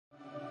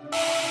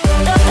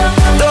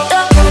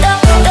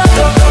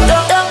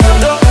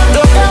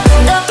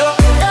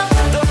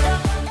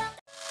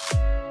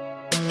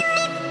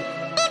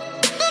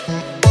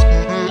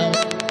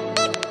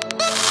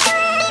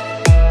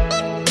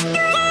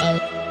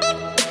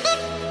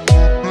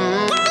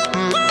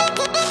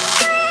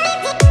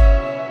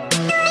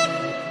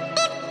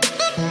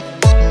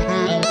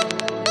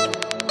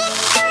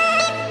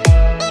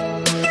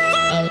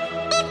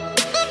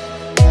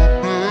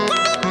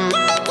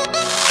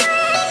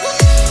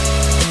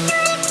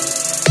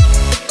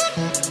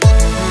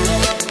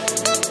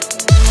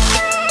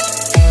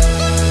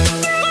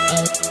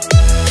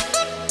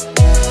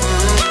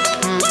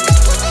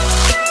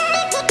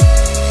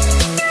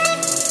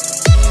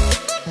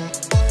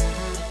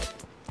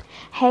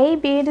Hey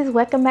beauties,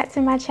 welcome back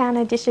to my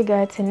channel. This your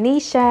girl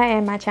Tanisha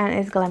and my channel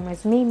is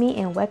Glamorous MiMi,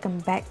 and welcome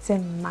back to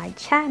my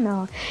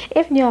channel.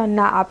 If you're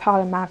not a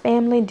part of my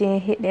family, then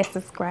hit that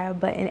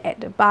subscribe button at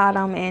the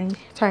bottom and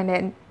turn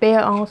that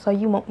bell on so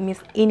you won't miss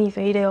any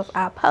videos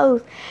I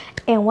post.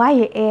 And while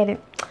you're at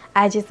it,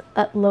 I just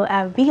upload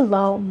a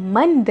vlog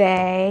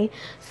Monday,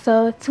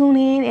 so tune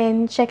in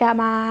and check out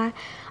my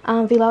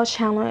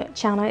vlog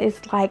channel is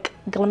like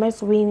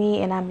Glamorous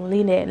MiMi, and I'm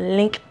leaving that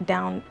link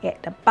down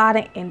at the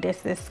bottom in the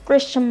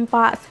description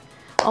box.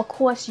 Of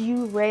course,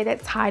 you read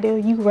that title,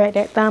 you read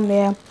that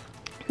thumbnail.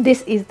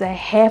 This is the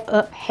half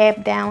up,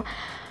 half down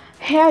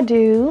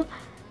hairstyle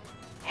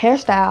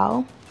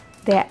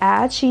that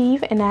I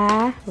achieve and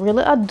I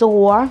really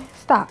adore.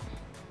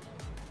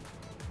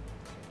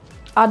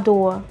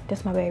 Adore,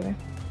 that's my baby.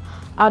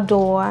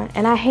 Adore.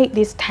 And I hate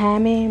this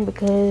timing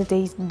because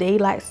these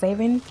daylight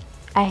saving.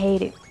 I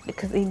hate it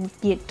because it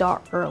get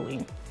dark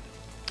early.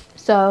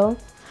 So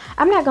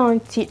I'm not going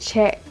to chit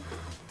chat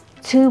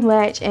too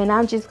much, and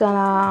I'm just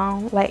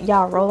gonna let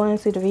y'all roll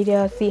into the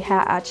video, see how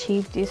I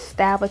achieved this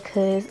style,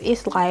 because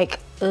it's like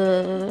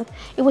it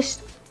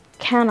was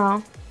kind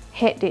of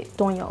hectic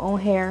doing your own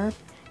hair.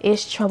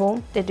 It's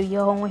trouble to do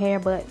your own hair,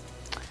 but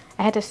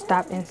I had to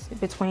stop in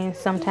between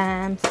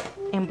sometimes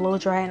and blow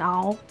dry and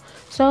all.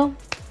 So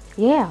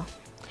yeah.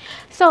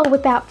 So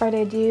without further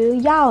ado,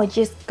 y'all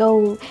just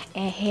go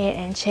ahead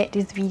and check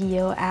this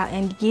video out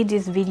and give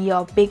this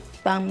video a big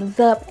thumbs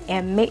up,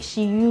 and make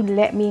sure you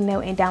let me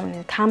know down in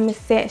the comment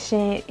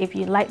section if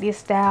you like this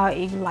style,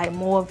 if you like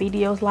more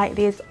videos like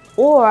this,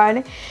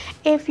 or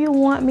if you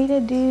want me to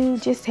do,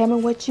 just tell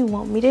me what you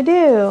want me to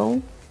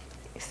do.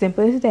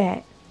 Simple as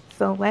that.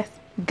 So let's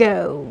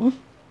go.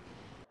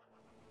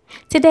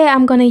 Today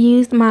I'm going to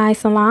use my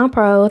Salon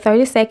Pro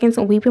 30 seconds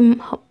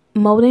weeping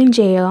molding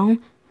gel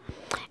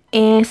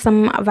and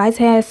some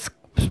Vitas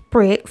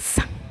spritz,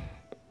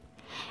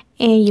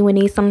 and you will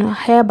need some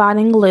hair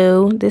bonding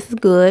glue. This is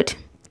good,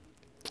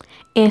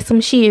 and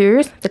some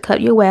shears to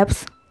cut your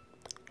wefts,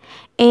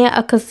 and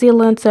a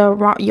concealer to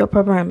rock your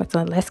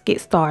perimeter. Let's get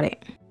started.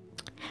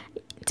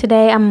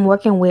 Today I'm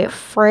working with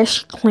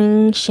fresh,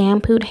 clean,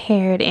 shampooed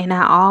hair, and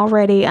I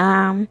already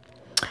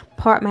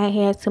part my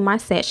hair to my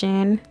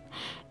section,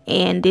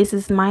 and this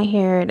is my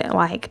hair that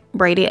like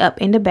braided up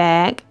in the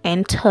back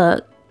and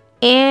tucked.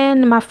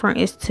 And my front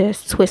is to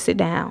twist it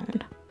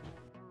down.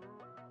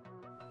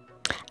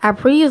 I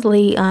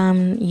previously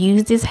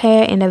used this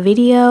hair in a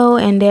video,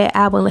 and that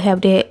I will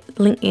have that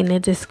link in the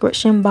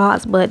description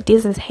box. But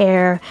this is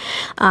hair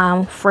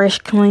fresh,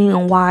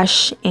 clean,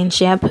 washed, and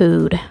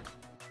shampooed.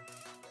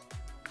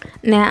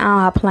 Now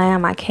I'm applying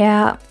my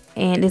cap,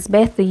 and it's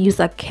best to use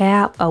a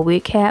cap, a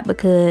wig cap,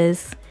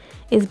 because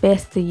it's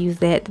best to use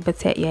that to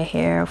protect your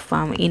hair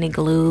from any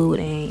glue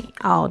and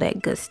all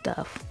that good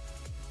stuff.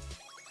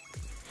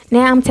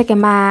 Now I'm taking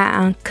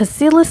my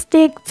concealer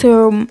stick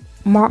to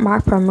mark my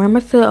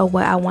perimeter of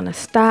where I want to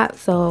stop.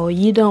 So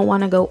you don't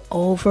want to go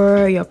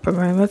over your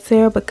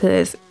perimeter,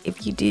 because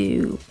if you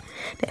do,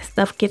 that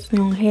stuff gets in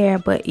your hair.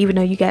 But even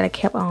though you got a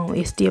cap on,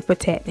 it's still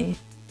protecting.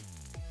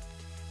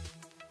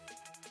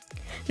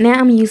 Now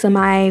I'm using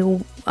my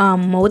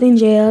molding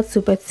gel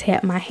to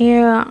protect my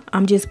hair.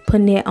 I'm just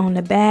putting it on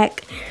the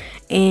back,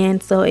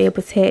 and so it'll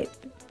protect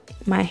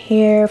my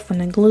hair from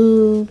the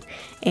glue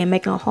and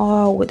making it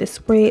hard with the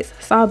spritz.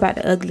 It's all about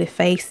the ugly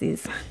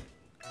faces.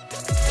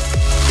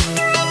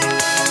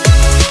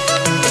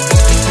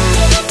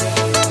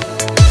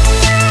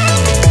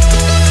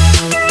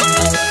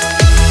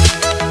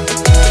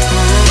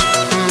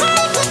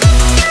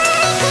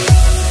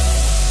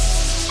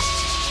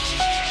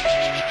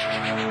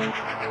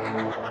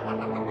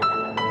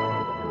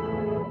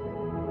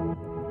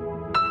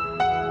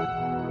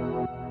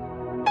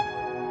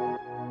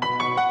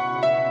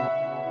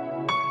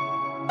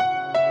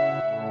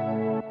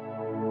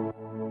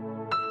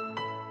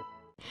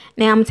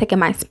 Now I'm taking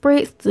my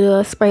spritz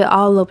to spray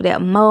all over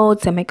that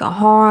mold to make it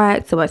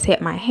hard to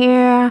protect my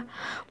hair.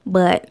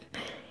 But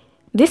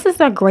this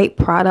is a great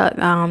product,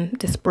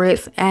 the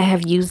spritz. I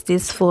have used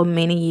this for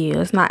many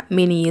years, not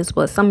many years,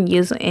 but some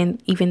years,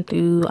 and even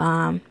through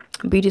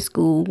beauty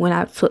school when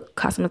I took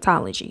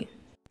cosmetology.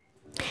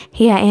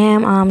 Here I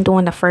am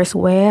doing the first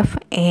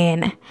weft,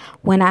 and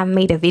when I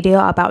made a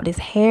video about this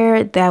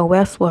hair, the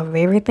wefts were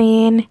very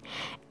thin.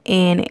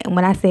 And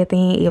when I say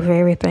thin, it's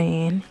very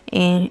thin.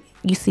 And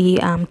you see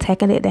I'm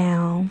tacking it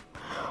down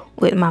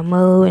with my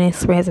mold and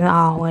spreading it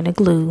all in the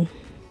glue.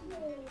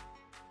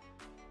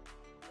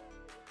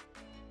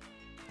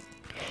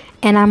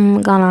 And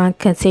I'm gonna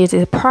continue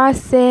this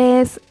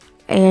process,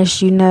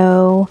 as you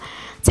know,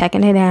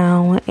 tacking it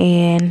down.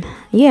 And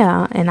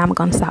yeah, and I'm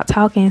gonna stop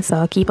talking,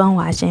 so keep on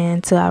watching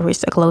until I reach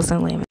the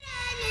closing limit.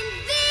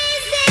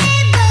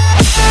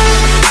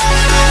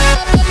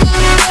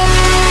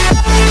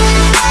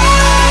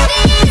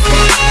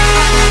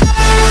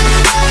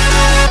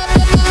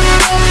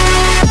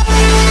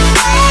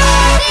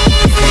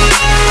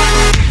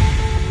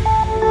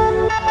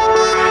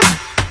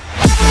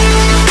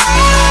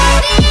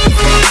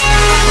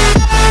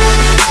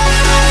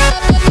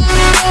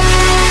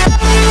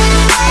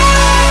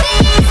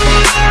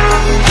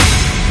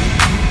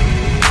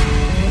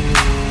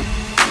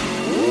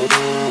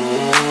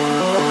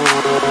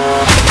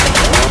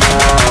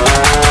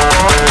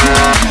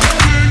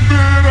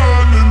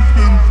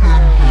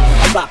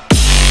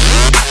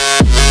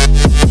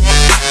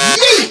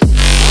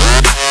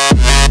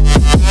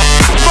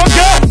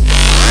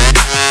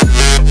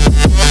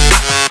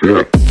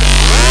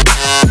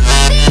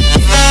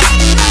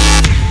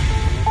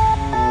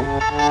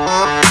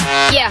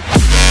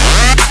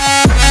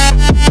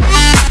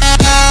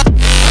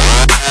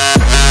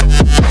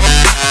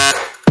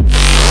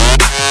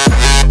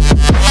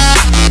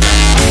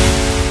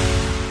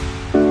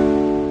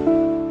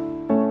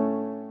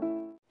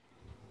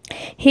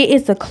 Here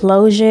is the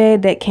closure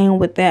that came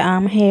with the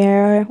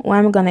hair. What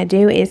I'm gonna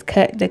do is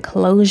cut the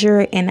closure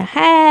in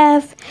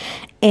half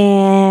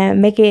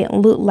and make it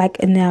look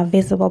like an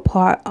invisible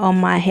part on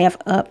my half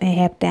up and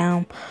half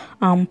down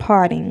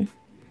parting.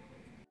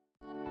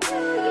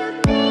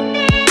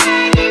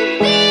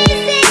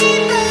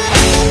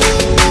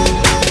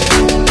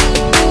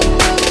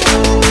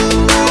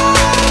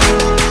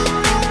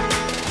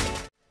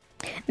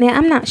 Now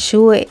I'm not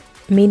sure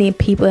many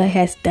people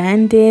has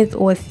done this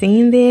or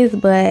seen this,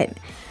 but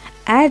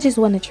I just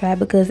want to try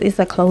because it's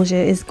a closure.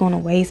 It's going to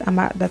waste. I'm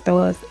about to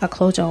throw a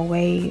closure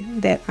away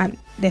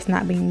that's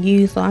not being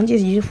used, so I'm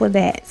just using for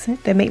that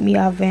to make me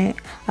a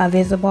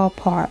visible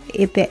part,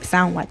 if that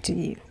sound like to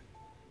you.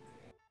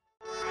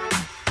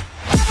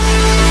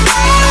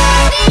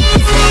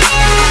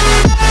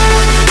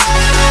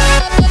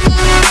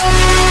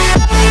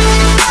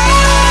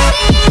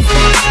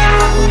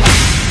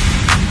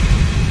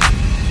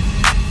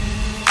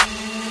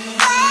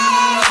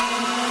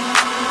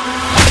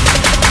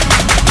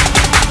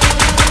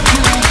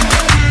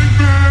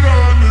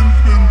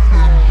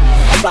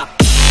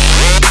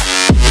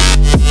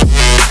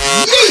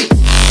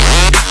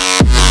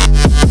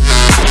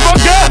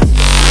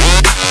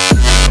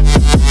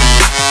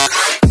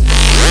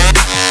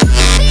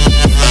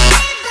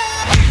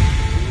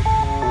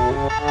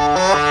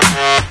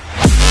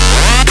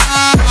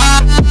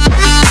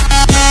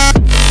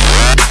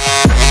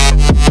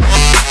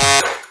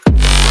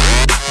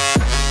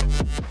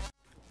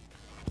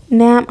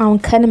 Now I'm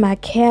cutting my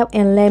cap,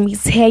 and let me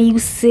tell you,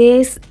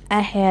 sis,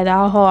 I had the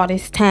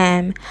hardest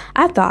time.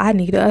 I thought I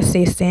needed an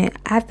assistant.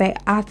 I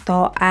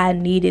thought I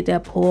needed to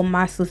pull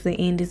my sister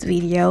in this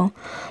video,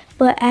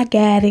 but I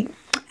got it.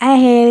 I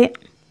had it.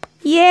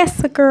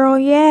 Yes, girl.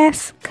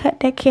 Yes, cut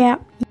that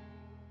cap.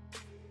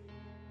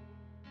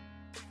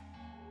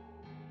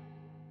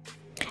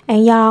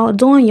 And y'all,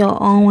 doing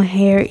your own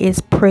hair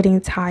is pretty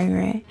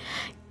tiring.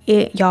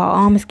 Your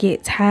arms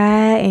get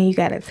tired and you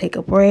gotta take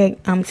a break.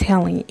 I'm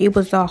telling you, it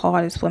was the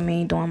hardest for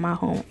me doing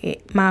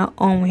my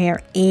own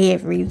hair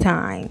every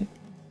time.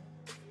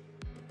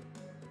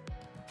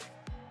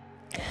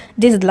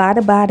 This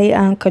Lighter Body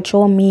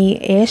Control Me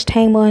Edge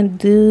Tamer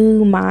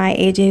do my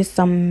edges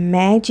some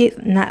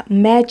magic, not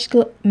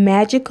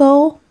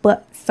magical,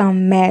 but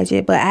some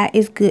magic. But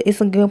it's good. It's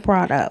a good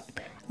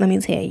product. Let me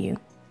tell you.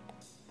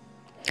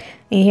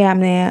 And here I'm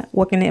now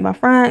working at my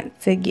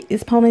front to get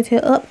this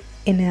ponytail up.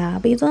 And then I'll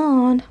be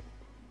done.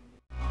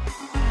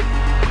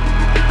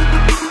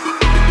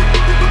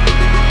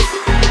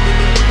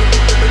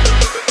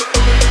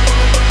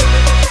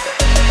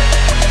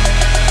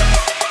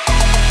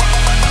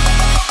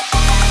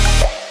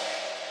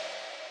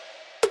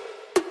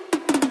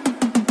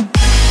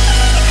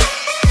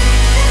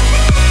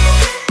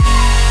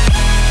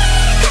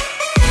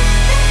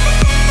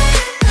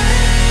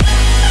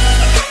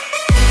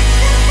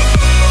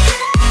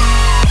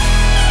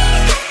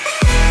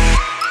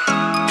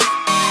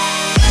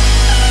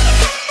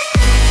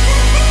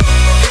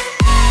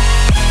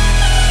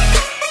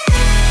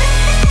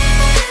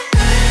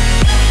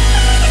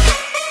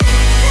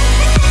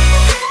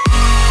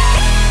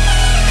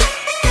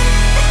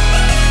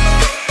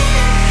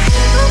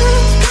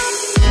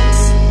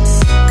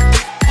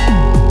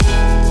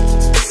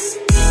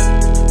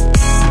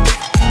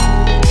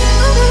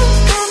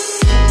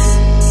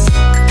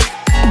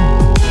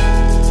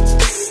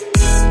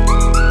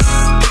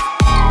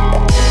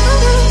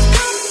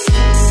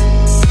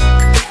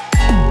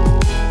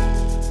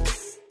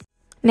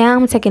 Now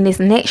I'm taking this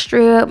next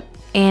strip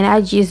and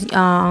I just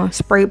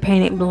spray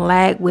painted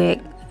black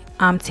with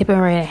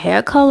temporary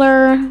hair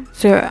color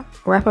to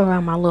wrap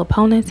around my little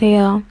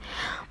ponytail.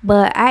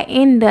 But I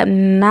ended up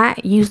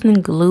not using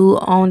glue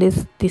on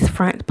this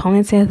front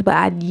ponytail, but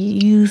I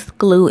used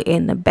glue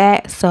in the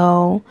back,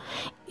 so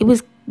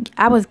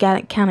I was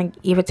kind of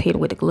irritated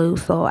with the glue,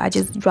 so I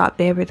just dropped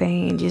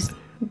everything and just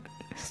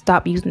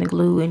stopped using the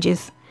glue and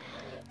just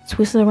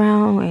twisted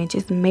around and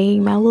just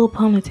made my little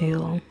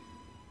ponytail.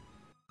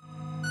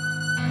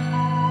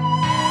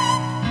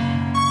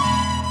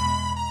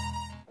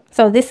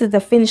 So this is the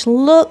finished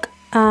look.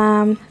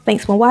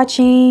 Thanks for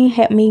watching.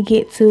 Help me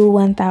get to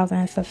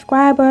 1,000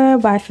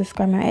 subscribers by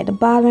subscribing at the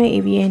bottom.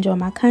 If you enjoy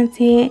my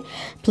content,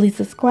 please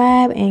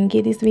subscribe and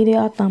give this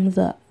video a thumbs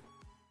up.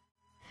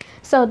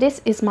 So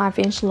this is my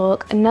finished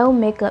look. No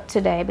makeup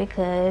today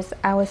because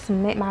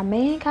my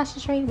main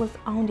concentration was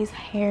on this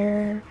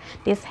hair,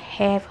 this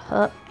half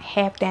up,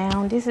 half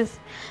down. This is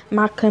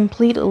my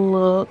complete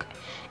look,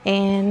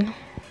 and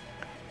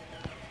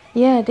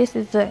yeah, this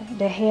is the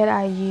hair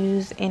I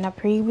used in a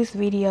previous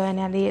video, and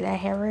I did a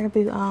hair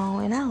review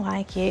on, and I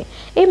like it.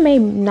 It may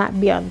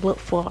not be a look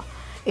for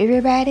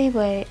everybody,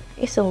 but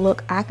it's a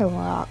look I can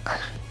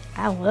rock.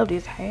 I love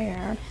this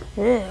hair.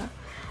 Yeah,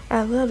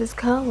 I love this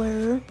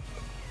color.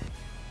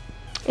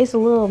 It's a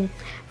little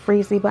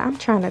frizzy, but I'm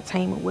trying to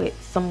tame it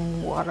with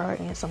some water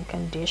and some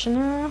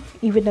conditioner,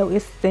 even though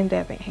it's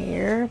synthetic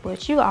hair.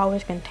 But you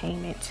always can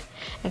tame it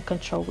and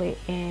control it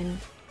and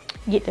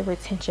get the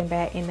retention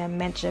back and the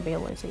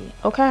manageability.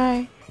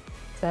 Okay,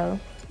 so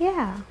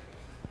yeah.